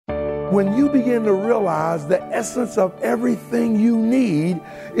When you begin to realize the essence of everything you need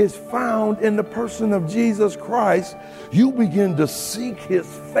is found in the person of Jesus Christ, you begin to seek his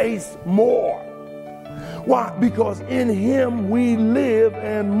face more. Why? Because in him we live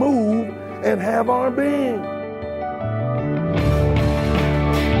and move and have our being.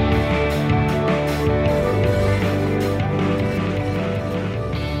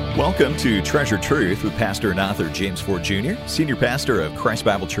 Welcome to Treasure Truth with Pastor and author James Ford Jr., Senior Pastor of Christ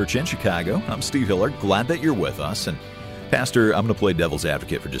Bible Church in Chicago. I'm Steve Hiller. Glad that you're with us. And Pastor, I'm going to play devil's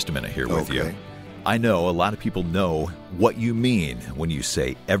advocate for just a minute here with you. I know a lot of people know what you mean when you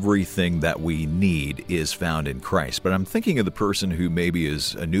say everything that we need is found in Christ. But I'm thinking of the person who maybe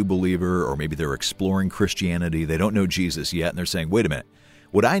is a new believer, or maybe they're exploring Christianity. They don't know Jesus yet, and they're saying, wait a minute,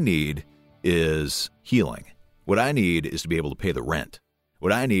 what I need is healing. What I need is to be able to pay the rent.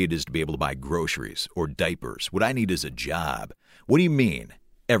 What I need is to be able to buy groceries or diapers. What I need is a job. What do you mean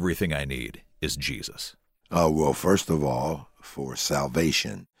everything I need is Jesus? Well, first of all, for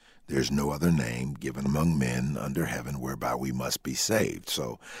salvation, there's no other name given among men under heaven whereby we must be saved.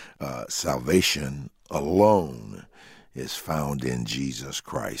 So salvation alone is found in Jesus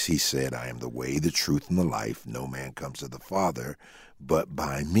Christ. He said, I am the way, the truth, and the life. No man comes to the Father but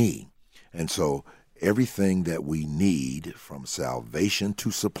by me. And so everything that we need from salvation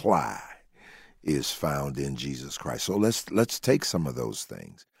to supply is found in Jesus Christ. So let's take some of those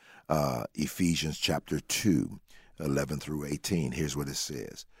things. Ephesians chapter 2, 11 through 18. Here's what it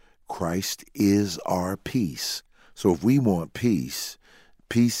says. Christ is our peace. So if we want peace,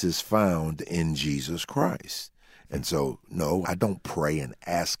 peace is found in Jesus Christ. And so, no, I don't pray and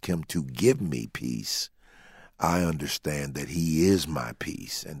ask him to give me peace. I understand that he is my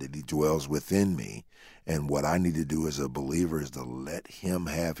peace and that he dwells within me. And what I need to do as a believer is to let him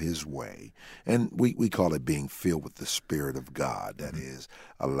have his way. And we call it being filled with the Spirit of God. That is,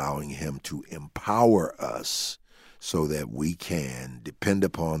 allowing him to empower us so that we can depend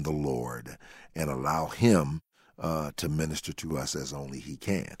upon the Lord and allow him to minister to us as only he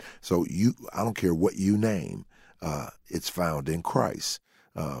can. So I don't care what you name, it's found in Christ.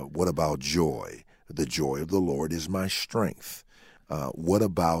 What about joy? The joy of the Lord is my strength. What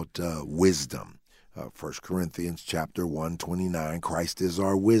about wisdom? 1 Corinthians chapter 1:29, Christ is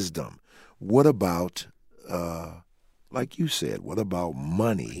our wisdom. What about, like you said, what about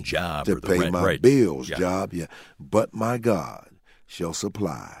money job to pay rent, my right. bills? Yeah. Job, yeah. But my God shall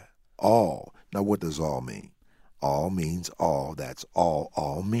supply all. Now, what does all mean? All means all. That's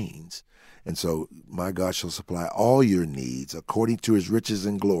all means. And so my God shall supply all your needs according to his riches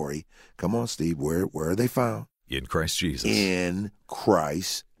and glory. Come on, Steve, where are they found? In Christ Jesus. In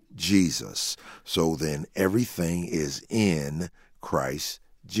Christ Jesus. So then everything is in Christ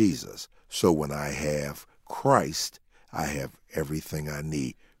Jesus. So when I have Christ, I have everything I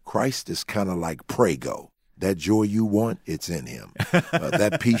need. Christ is kind of like Prego. That joy you want, it's in him.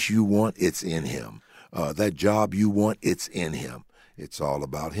 That peace you want, it's in him. That job you want, it's in him. It's all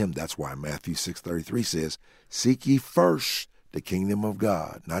about him. That's why Matthew 6:33 says, seek ye first the kingdom of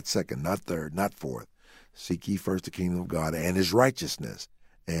God. Not second, not third, not fourth. Seek ye first the kingdom of God and his righteousness.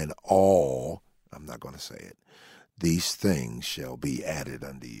 And all, I'm not going to say it, these things shall be added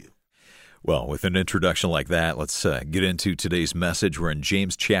unto you. Well, with an introduction like that, let's get into today's message. We're in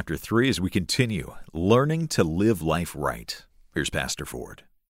James chapter 3 as we continue learning to live life right. Here's Pastor Ford.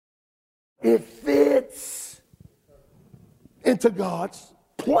 It fits into God's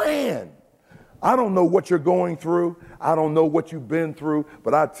plan. I don't know what you're going through. I don't know what you've been through,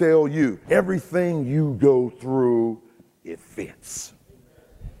 but I tell you, everything you go through, it fits.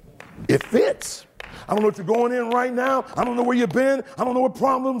 It fits. I don't know what you're going in right now. I don't know where you've been. I don't know what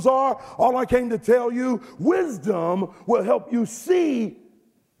problems are. All I came to tell you, wisdom will help you see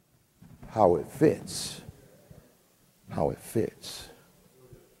how it fits. How it fits.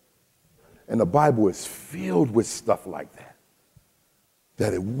 And the Bible is filled with stuff like that.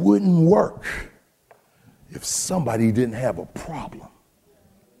 That it wouldn't work if somebody didn't have a problem.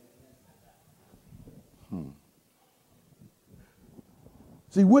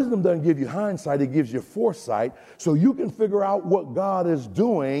 See, wisdom doesn't give you hindsight, it gives you foresight, so you can figure out what God is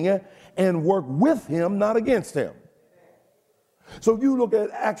doing and work with him, not against him. So if you look at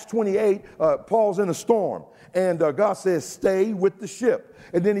Acts 28, Paul's in a storm, and God says, stay with the ship.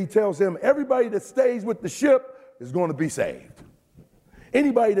 And then he tells him, everybody that stays with the ship is going to be saved.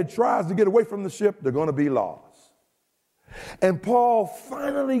 Anybody that tries to get away from the ship, they're going to be lost. And Paul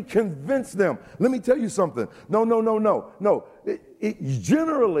finally convinced them. Let me tell you something. No.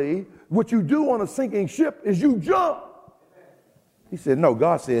 Generally, what you do on a sinking ship is you jump. He said, no,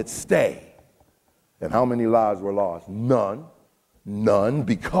 God said stay. And how many lives were lost? None. None,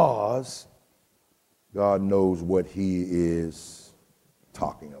 because God knows what he is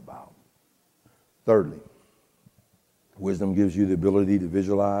talking about. Thirdly, wisdom gives you the ability to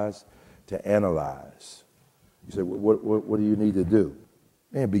visualize, to analyze. You say, what do you need to do?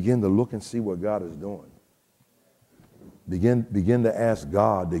 Man, begin to look and see what God is doing. Begin to ask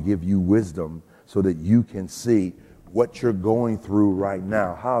God to give you wisdom so that you can see what you're going through right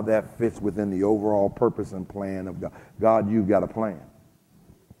now, how that fits within the overall purpose and plan of God. God, you've got a plan.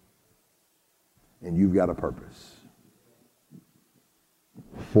 And you've got a purpose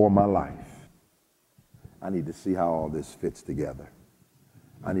for my life. I need to see how all this fits together.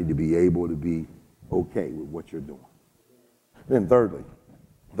 I need to be able to be okay with what you're doing. Then thirdly,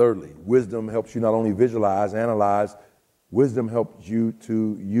 wisdom helps you not only visualize, analyze, wisdom helps you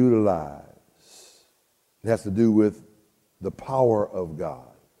to utilize. It has to do with the power of God.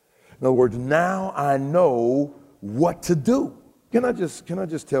 In other words, now I know what to do. Can I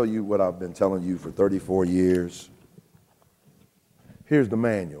just tell you what I've been telling you for 34 years? Here's the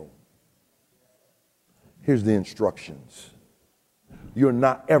manual. Here's the instructions. You're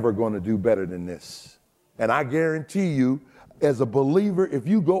not ever going to do better than this. And I guarantee you, as a believer, if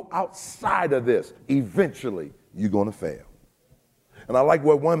you go outside of this, eventually you're going to fail. And I like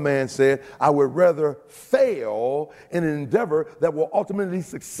what one man said, I would rather fail in an endeavor that will ultimately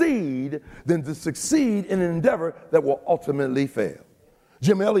succeed than to succeed in an endeavor that will ultimately fail.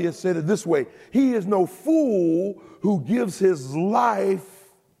 Jim Elliot said it this way, he is no fool who gives his life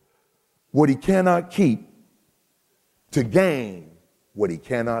what he cannot keep to gain what he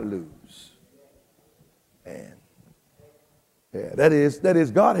cannot lose. And yeah, that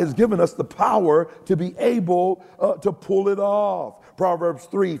is, God has given us the power to be able to pull it off. Proverbs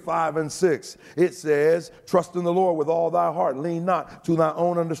 3, 5, and 6. It says, trust in the Lord with all thy heart. Lean not to thy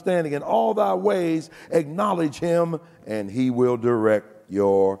own understanding. In all thy ways acknowledge him, and he will direct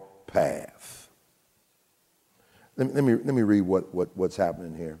your path. Let me read what's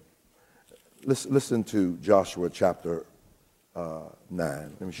happening here. Listen to Joshua chapter 9.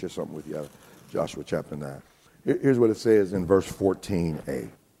 Let me share something with you. Joshua chapter 9. Here's what it says in verse 14a.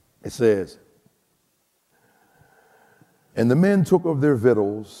 It says, and the men took of their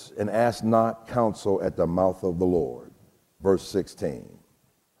victuals and asked not counsel at the mouth of the Lord. Verse 16.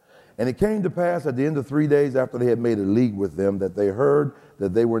 And it came to pass at the end of 3 days after they had made a league with them that they heard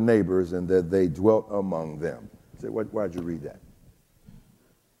that they were neighbors and that they dwelt among them. You say, why'd you read that?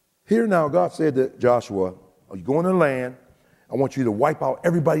 Here now God said to Joshua, you go in the land, I want you to wipe out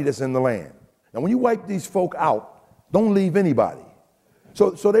everybody that's in the land. Now, when you wipe these folk out, don't leave anybody.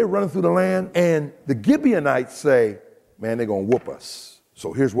 So they're running through the land, and the Gibeonites say, man, they're going to whoop us.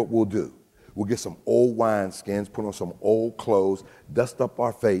 So here's what we'll do. We'll get some old wineskins, put on some old clothes, dust up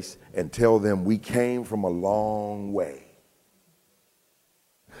our face, and tell them we came from a long way.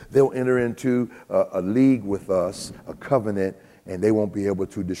 They'll enter into a league with us, a covenant, and they won't be able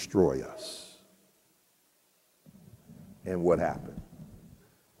to destroy us. And what happened?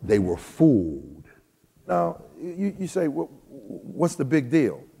 They were fooled. Now, you say, what's the big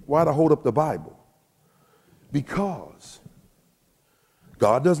deal? Why to hold up the Bible? Because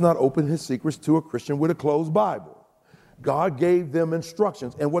God does not open his secrets to a Christian with a closed Bible. God gave them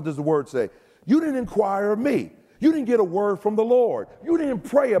instructions. And what does the word say? You didn't inquire of me. You didn't get a word from the Lord. You didn't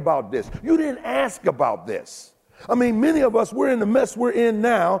pray about this. You didn't ask about this. I mean, many of us, we're in the mess we're in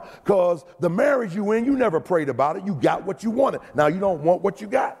now because the marriage you in, you never prayed about it. You got what you wanted. Now you don't want what you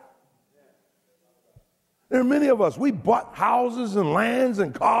got. There are many of us, we bought houses and lands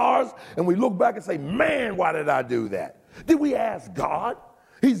and cars, and we look back and say, man, why did I do that? Did we ask God?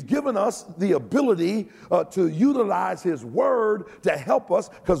 He's given us the ability to utilize his word to help us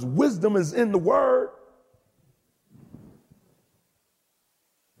because wisdom is in the word.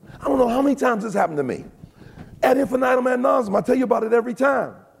 I don't know how many times this happened to me. Ad infinitum ad nauseam, I tell you about it every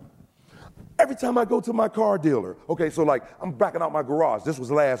time. Every time I go to my car dealer, okay, so like I'm backing out my garage. This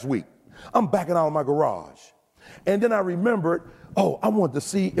was last week. I'm backing out of my garage. And then I remembered, I wanted to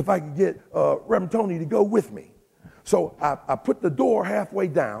see if I could get Reverend Tony to go with me. So I put the door halfway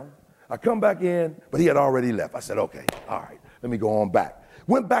down. I come back in, but he had already left. I said, okay, all right, let me go on back.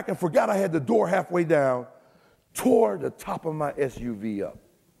 Went back and forgot I had the door halfway down, tore the top of my SUV up.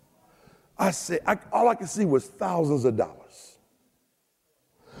 I said, all I could see was thousands of dollars.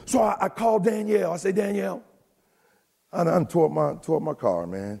 So I called Danielle. I said, Danielle, I tore my car,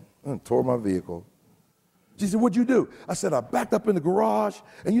 man. I tore my vehicle. She said, what'd you do? I said, I backed up in the garage,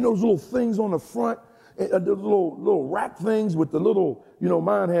 and you know those little things on the front, the little rack things with the little,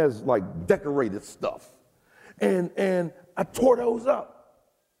 mine has like decorated stuff. And I tore those up.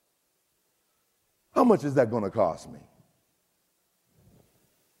 How much is that going to cost me?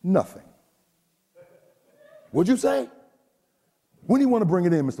 Nothing. What'd you say? When do you want to bring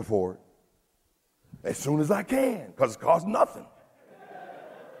it in, Mr. Ford? As soon as I can, because it costs nothing.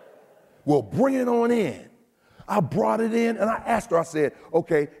 Well, bring it on in. I brought it in, and I asked her, I said,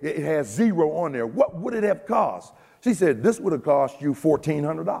 okay, it has 0 on there. What would it have cost? She said, this would have cost you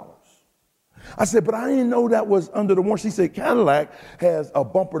 $1,400. I said, but I didn't know that was under the warranty. She said, Cadillac has a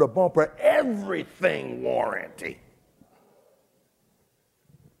bumper-to-bumper everything warranty.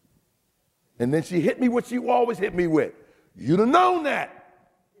 And then she hit me what she always hit me with. You'd have known that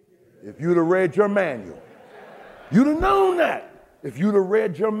if you'd have read your manual. You'd have known that if you'd have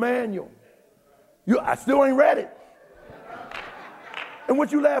read your manual. I still ain't read it. And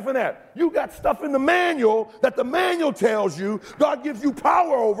what you laughing at? You got stuff in the manual that the manual tells you God gives you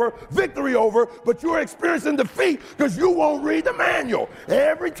power over, victory over, but you're experiencing defeat because you won't read the manual.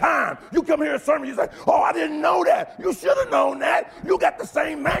 Every time you come here a sermon, you say, oh, I didn't know that. You should have known that. You got the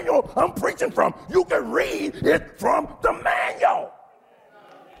same manual I'm preaching from. You can read it from the manual.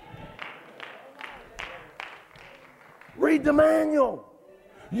 Read the manual.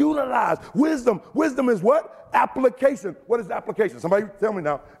 Utilize. Wisdom. Wisdom is what? Application. What is application? Somebody tell me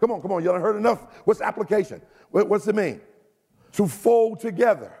now. Come on. You haven't heard enough. What's application? What's it mean? To fold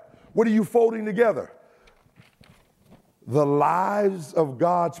together. What are you folding together? The lives of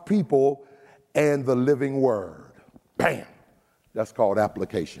God's people and the living word. Bam. That's called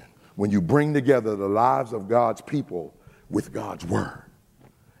application. When you bring together the lives of God's people with God's word.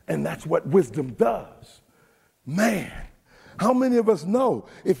 And that's what wisdom does. Man, how many of us know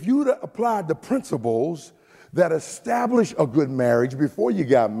if you'd applied the principles that establish a good marriage before you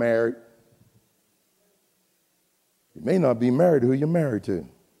got married, you may not be married to who you're married to.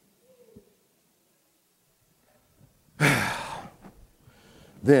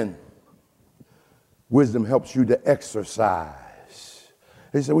 Then wisdom helps you to exercise.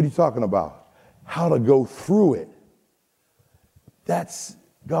 They said, what are you talking about? How to go through it. That's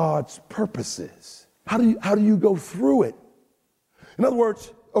God's purposes. How do you go through it? In other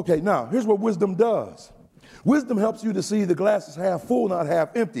words, okay, now here's what wisdom does. Wisdom helps you to see the glass is half full, not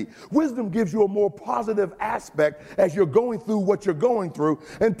half empty. Wisdom gives you a more positive aspect as you're going through what you're going through.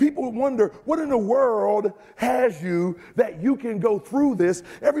 And people wonder, what in the world has you that you can go through this?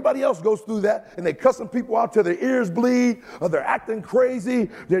 Everybody else goes through that, and they're cussing people out till their ears bleed, or they're acting crazy,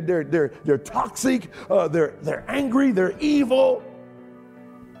 they're toxic, they're angry, they're evil.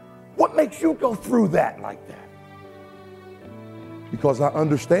 What makes you go through that like that? Because I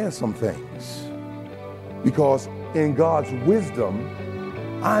understand some things. Because in God's wisdom,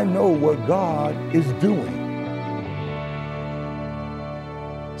 I know what God is doing.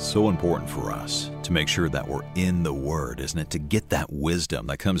 So important for us to make sure that we're in the Word, isn't it? To get that wisdom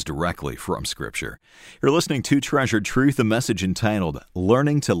that comes directly from Scripture. You're listening to Treasured Truth, a message entitled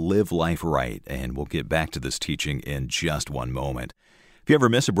Learning to Live Life Right, and we'll get back to this teaching in just one moment. If you ever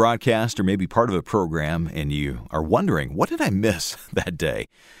miss a broadcast or maybe part of a program and you are wondering, what did I miss that day?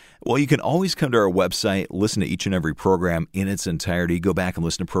 Well, you can always come to our website, listen to each and every program in its entirety, go back and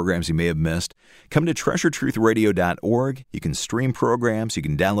listen to programs you may have missed. Come to treasuretruthradio.org. You can stream programs, you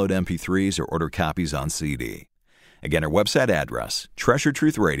can download MP3s or order copies on CD. Again, our website address,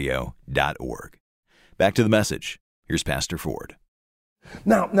 treasuretruthradio.org. Back to the message. Here's Pastor Ford.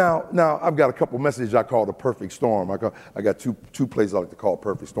 Now, I've got a couple messages I call the perfect storm. I got two places I like to call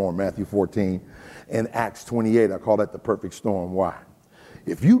perfect storm, Matthew 14 and Acts 28. I call that the perfect storm. Why?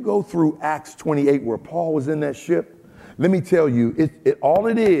 If you go through Acts 28 where Paul was in that ship, let me tell you, all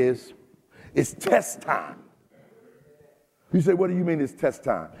it is test time. You say, what do you mean it's test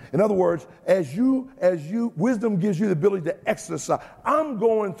time? In other words, as you, wisdom gives you the ability to exercise. I'm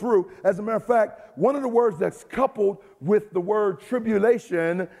going through, as a matter of fact, one of the words that's coupled with the word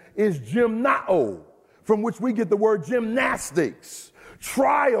tribulation is gymnao, from which we get the word gymnastics.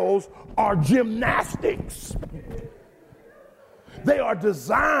 Trials are gymnastics. They are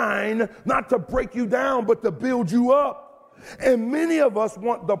designed not to break you down, but to build you up. And many of us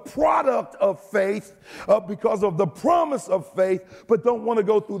want the product of faith because of the promise of faith, but don't want to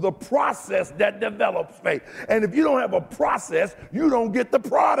go through the process that develops faith. And if you don't have a process, you don't get the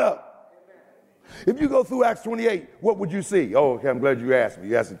product. If you go through Acts 28, what would you see? Oh, okay, I'm glad you asked me.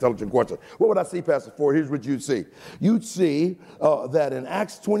 You asked intelligent questions. What would I see, Pastor Ford? Here's what you'd see. You'd see that in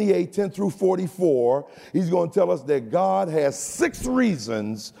Acts 28, 10 through 44, he's going to tell us that God has 6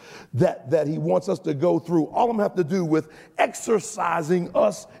 reasons that he wants us to go through. All of them have to do with exercising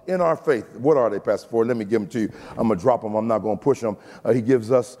us in our faith. What are they, Pastor Ford? Let me give them to you. I'm going to drop them. I'm not going to push them. He gives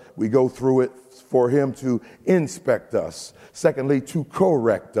us, we go through it, for him to inspect us. Secondly, to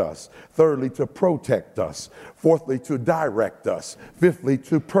correct us. Thirdly, to protect us. Fourthly, to direct us. Fifthly,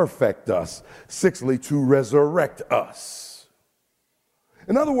 to perfect us. Sixthly, to resurrect us.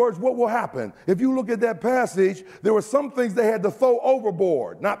 In other words, what will happen? If you look at that passage, there were some things they had to throw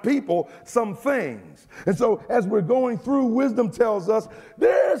overboard. Not people, some things. And so as we're going through, wisdom tells us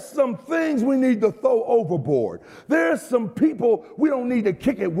there's some things we need to throw overboard. There's some people we don't need to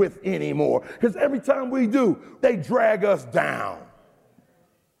kick it with anymore. Because every time we do, they drag us down.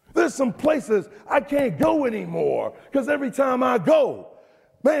 There's some places I can't go anymore. Because every time I go,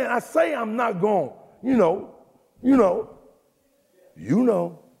 man, I say I'm not going, you know.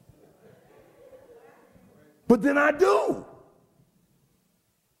 But then I do.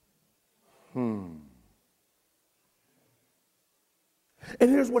 And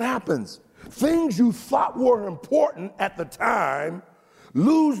here's what happens. Things you thought were important at the time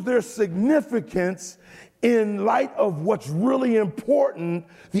lose their significance in light of what's really important.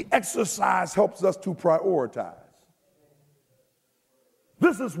 The exercise helps us to prioritize.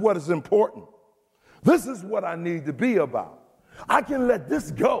 This is what is important. This is what I need to be about. I can let this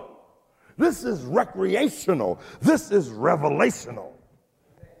go. This is recreational. This is revelational.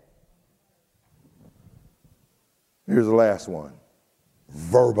 Here's the last one.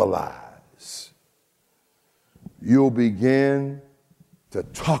 Verbalize. You'll begin to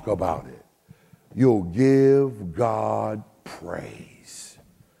talk about it. You'll give God praise.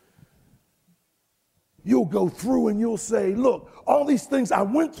 You'll go through and you'll say, look, all these things I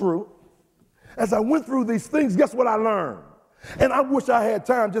went through, as I went through these things, guess what I learned? And I wish I had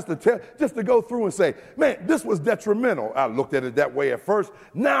time just to go through and say, man, this was detrimental. I looked at it that way at first.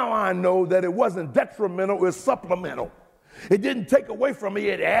 Now I know that it wasn't detrimental, it was supplemental. It didn't take away from me,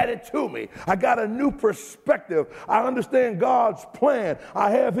 it added to me. I got a new perspective. I understand God's plan. I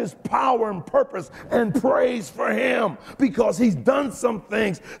have his power and purpose and praise for him because he's done some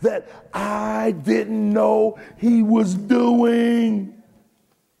things that I didn't know he was doing.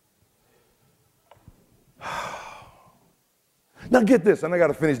 Now get this, and I got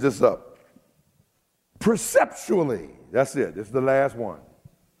to finish this up. Perceptually, that's it. This is the last one.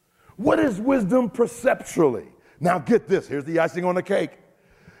 What is wisdom perceptually? Now get this. Here's the icing on the cake.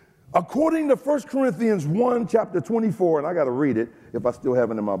 According to 1 Corinthians 1, chapter 24, and I got to read it if I still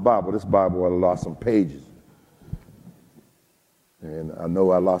have it in my Bible. This Bible, I lost some pages. And I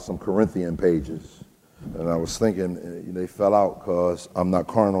know I lost some Corinthian pages. And I was thinking they fell out because I'm not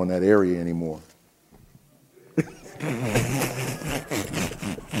carnal in that area anymore.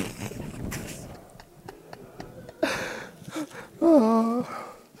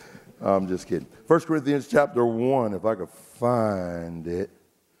 I'm just kidding. 1 Corinthians chapter 1, if I could find it.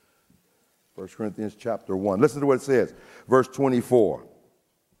 1 Corinthians chapter 1. Listen to what it says. Verse 24.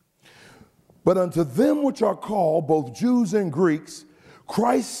 But unto them which are called, both Jews and Greeks,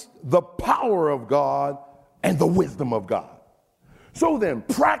 Christ the power of God and the wisdom of God. So then,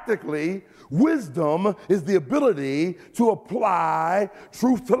 practically, wisdom is the ability to apply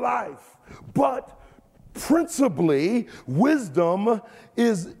truth to life. But principally, wisdom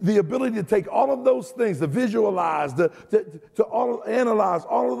is the ability to take all of those things, to visualize, to analyze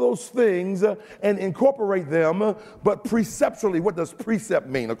all of those things and incorporate them. But preceptually, what does precept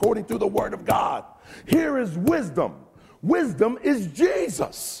mean? According to the Word of God, here is wisdom. Wisdom is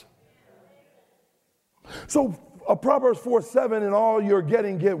Jesus. So Proverbs 4:7, in all you're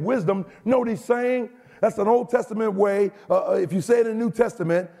getting, get wisdom. Know what he's saying? That's an Old Testament way. If you say it in the New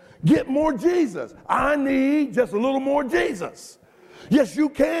Testament, get more Jesus. I need just a little more Jesus. Yes, you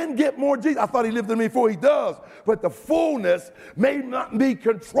can get more Jesus. I thought he lived in me before. He does. But the fullness may not be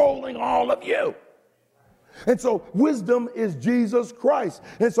controlling all of you. And so wisdom is Jesus Christ.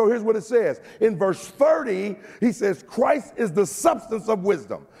 And so here's what it says. In verse 30, he says, Christ is the substance of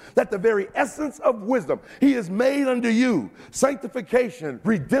wisdom. That the very essence of wisdom. He is made unto you sanctification,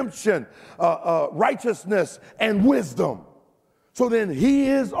 redemption, righteousness, and wisdom. So then he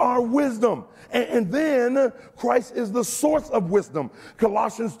is our wisdom. And then Christ is the source of wisdom.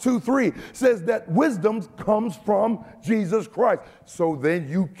 Colossians 2:3 says that wisdom comes from Jesus Christ. So then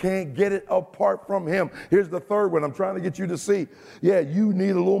you can't get it apart from him. Here's the third one I'm trying to get you to see. Yeah, you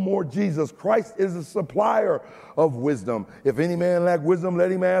need a little more Jesus. Christ is the supplier of wisdom. If any man lack wisdom, let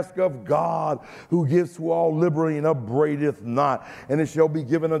him ask of God, who gives to all liberally and upbraideth not, and it shall be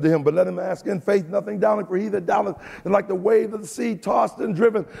given unto him. But let him ask in faith, nothing doubting, for he that doubteth is like the wave of the sea, sea, tossed and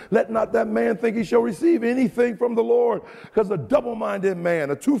driven. Let not that man think he shall receive anything from the Lord. Because a double-minded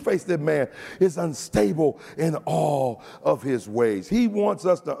man, a two-faced man, is unstable in all of his ways. He wants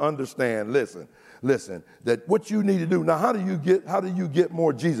us to understand, listen, that what you need to do. Now, how do you get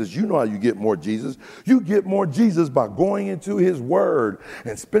more Jesus? You know how you get more Jesus. You get more Jesus by going into his word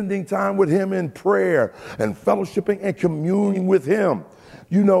and spending time with him in prayer and fellowshipping and communing with him.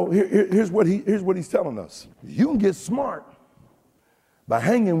 You know, here's what he's telling us. You can get smart by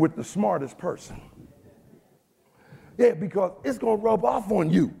hanging with the smartest person. Yeah, because it's going to rub off on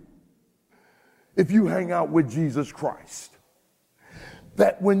you if you hang out with Jesus Christ.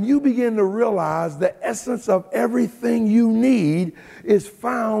 That when you begin to realize the essence of everything you need is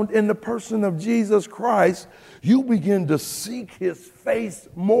found in the person of Jesus Christ, you begin to seek his face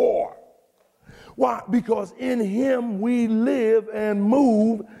more. Why? Because in him we live and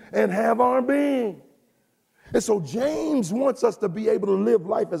move and have our being. And so James wants us to be able to live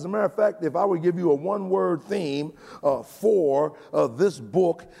life. As a matter of fact, if I would give you a one-word theme for this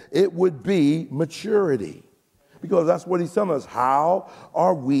book, it would be maturity. Because that's what he's telling us. How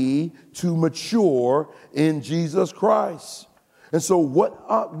are we to mature in Jesus Christ? And so what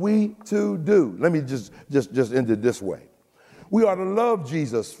ought we to do? Let me just end it this way. We ought to love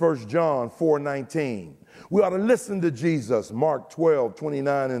Jesus, 1 John 4:19. We ought to listen to Jesus, Mark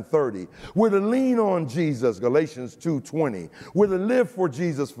 12:29 and 30. We're to lean on Jesus, Galatians 2:20. We're to live for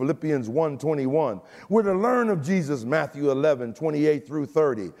Jesus, Philippians 1:21. We're to learn of Jesus, Matthew 11:28 through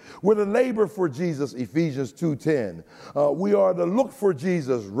 30. We're to labor for Jesus, Ephesians 2:10. We are to look for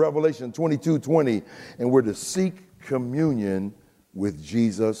Jesus, Revelation 22:20. And we're to seek communion with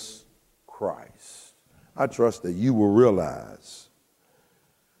Jesus Christ. I trust that you will realize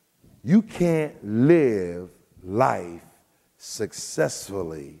you can't live life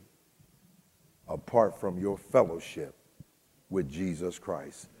successfully apart from your fellowship with Jesus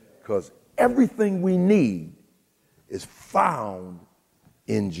Christ. Because everything we need is found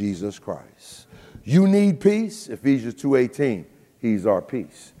in Jesus Christ. You need peace, Ephesians 2:18. He's our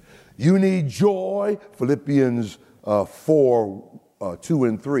peace. You need joy, Philippians 4:2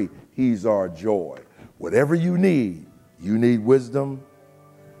 and 3. He's our joy. Whatever you need wisdom,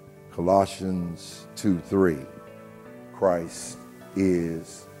 Colossians 2:3, Christ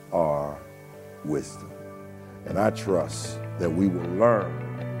is our wisdom. And I trust that we will learn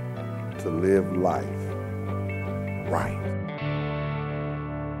to live life right.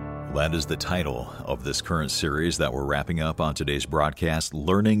 That is the title of this current series that we're wrapping up on today's broadcast,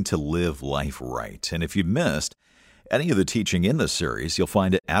 Learning to Live Life Right. And if you missed any of the teaching in this series, you'll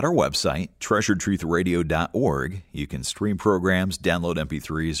find it at our website, treasuredtruthradio.org. You can stream programs, download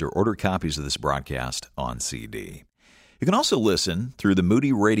MP3s, or order copies of this broadcast on CD. You can also listen through the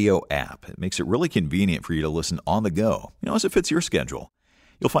Moody Radio app. It makes it really convenient for you to listen on the go, as it fits your schedule.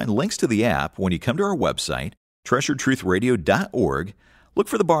 You'll find links to the app when you come to our website, treasuredtruthradio.org. Look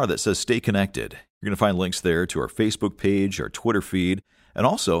for the bar that says Stay Connected. You're going to find links there to our Facebook page, our Twitter feed, and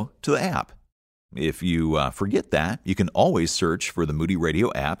also to the app. If you forget that, you can always search for the Moody Radio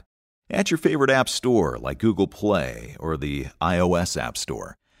app at your favorite app store like Google Play or the iOS App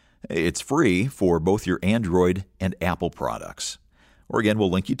Store. It's free for both your Android and Apple products. Or again, we'll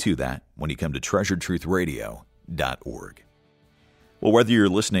link you to that when you come to treasuredtruthradio.org. Well, whether you're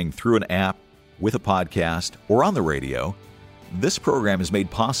listening through an app, with a podcast, or on the radio, this program is made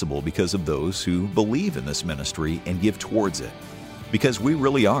possible because of those who believe in this ministry and give towards it. Because we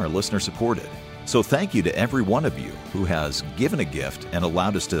really are listener-supported. So thank you to every one of you who has given a gift and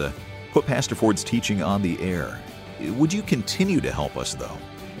allowed us to put Pastor Ford's teaching on the air. Would you continue to help us, though?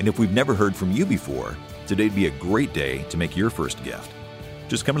 And if we've never heard from you before, today'd be a great day to make your first gift.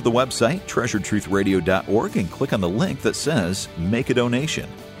 Just come to the website, treasuredtruthradio.org, and click on the link that says Make a Donation.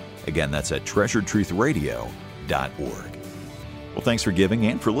 Again, that's at treasuredtruthradio.org. Well, thanks for giving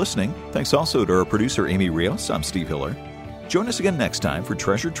and for listening. Thanks also to our producer, Amy Rios. I'm Steve Hiller. Join us again next time for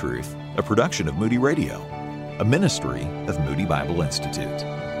Treasured Truth, a production of Moody Radio, a ministry of Moody Bible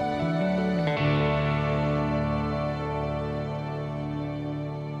Institute.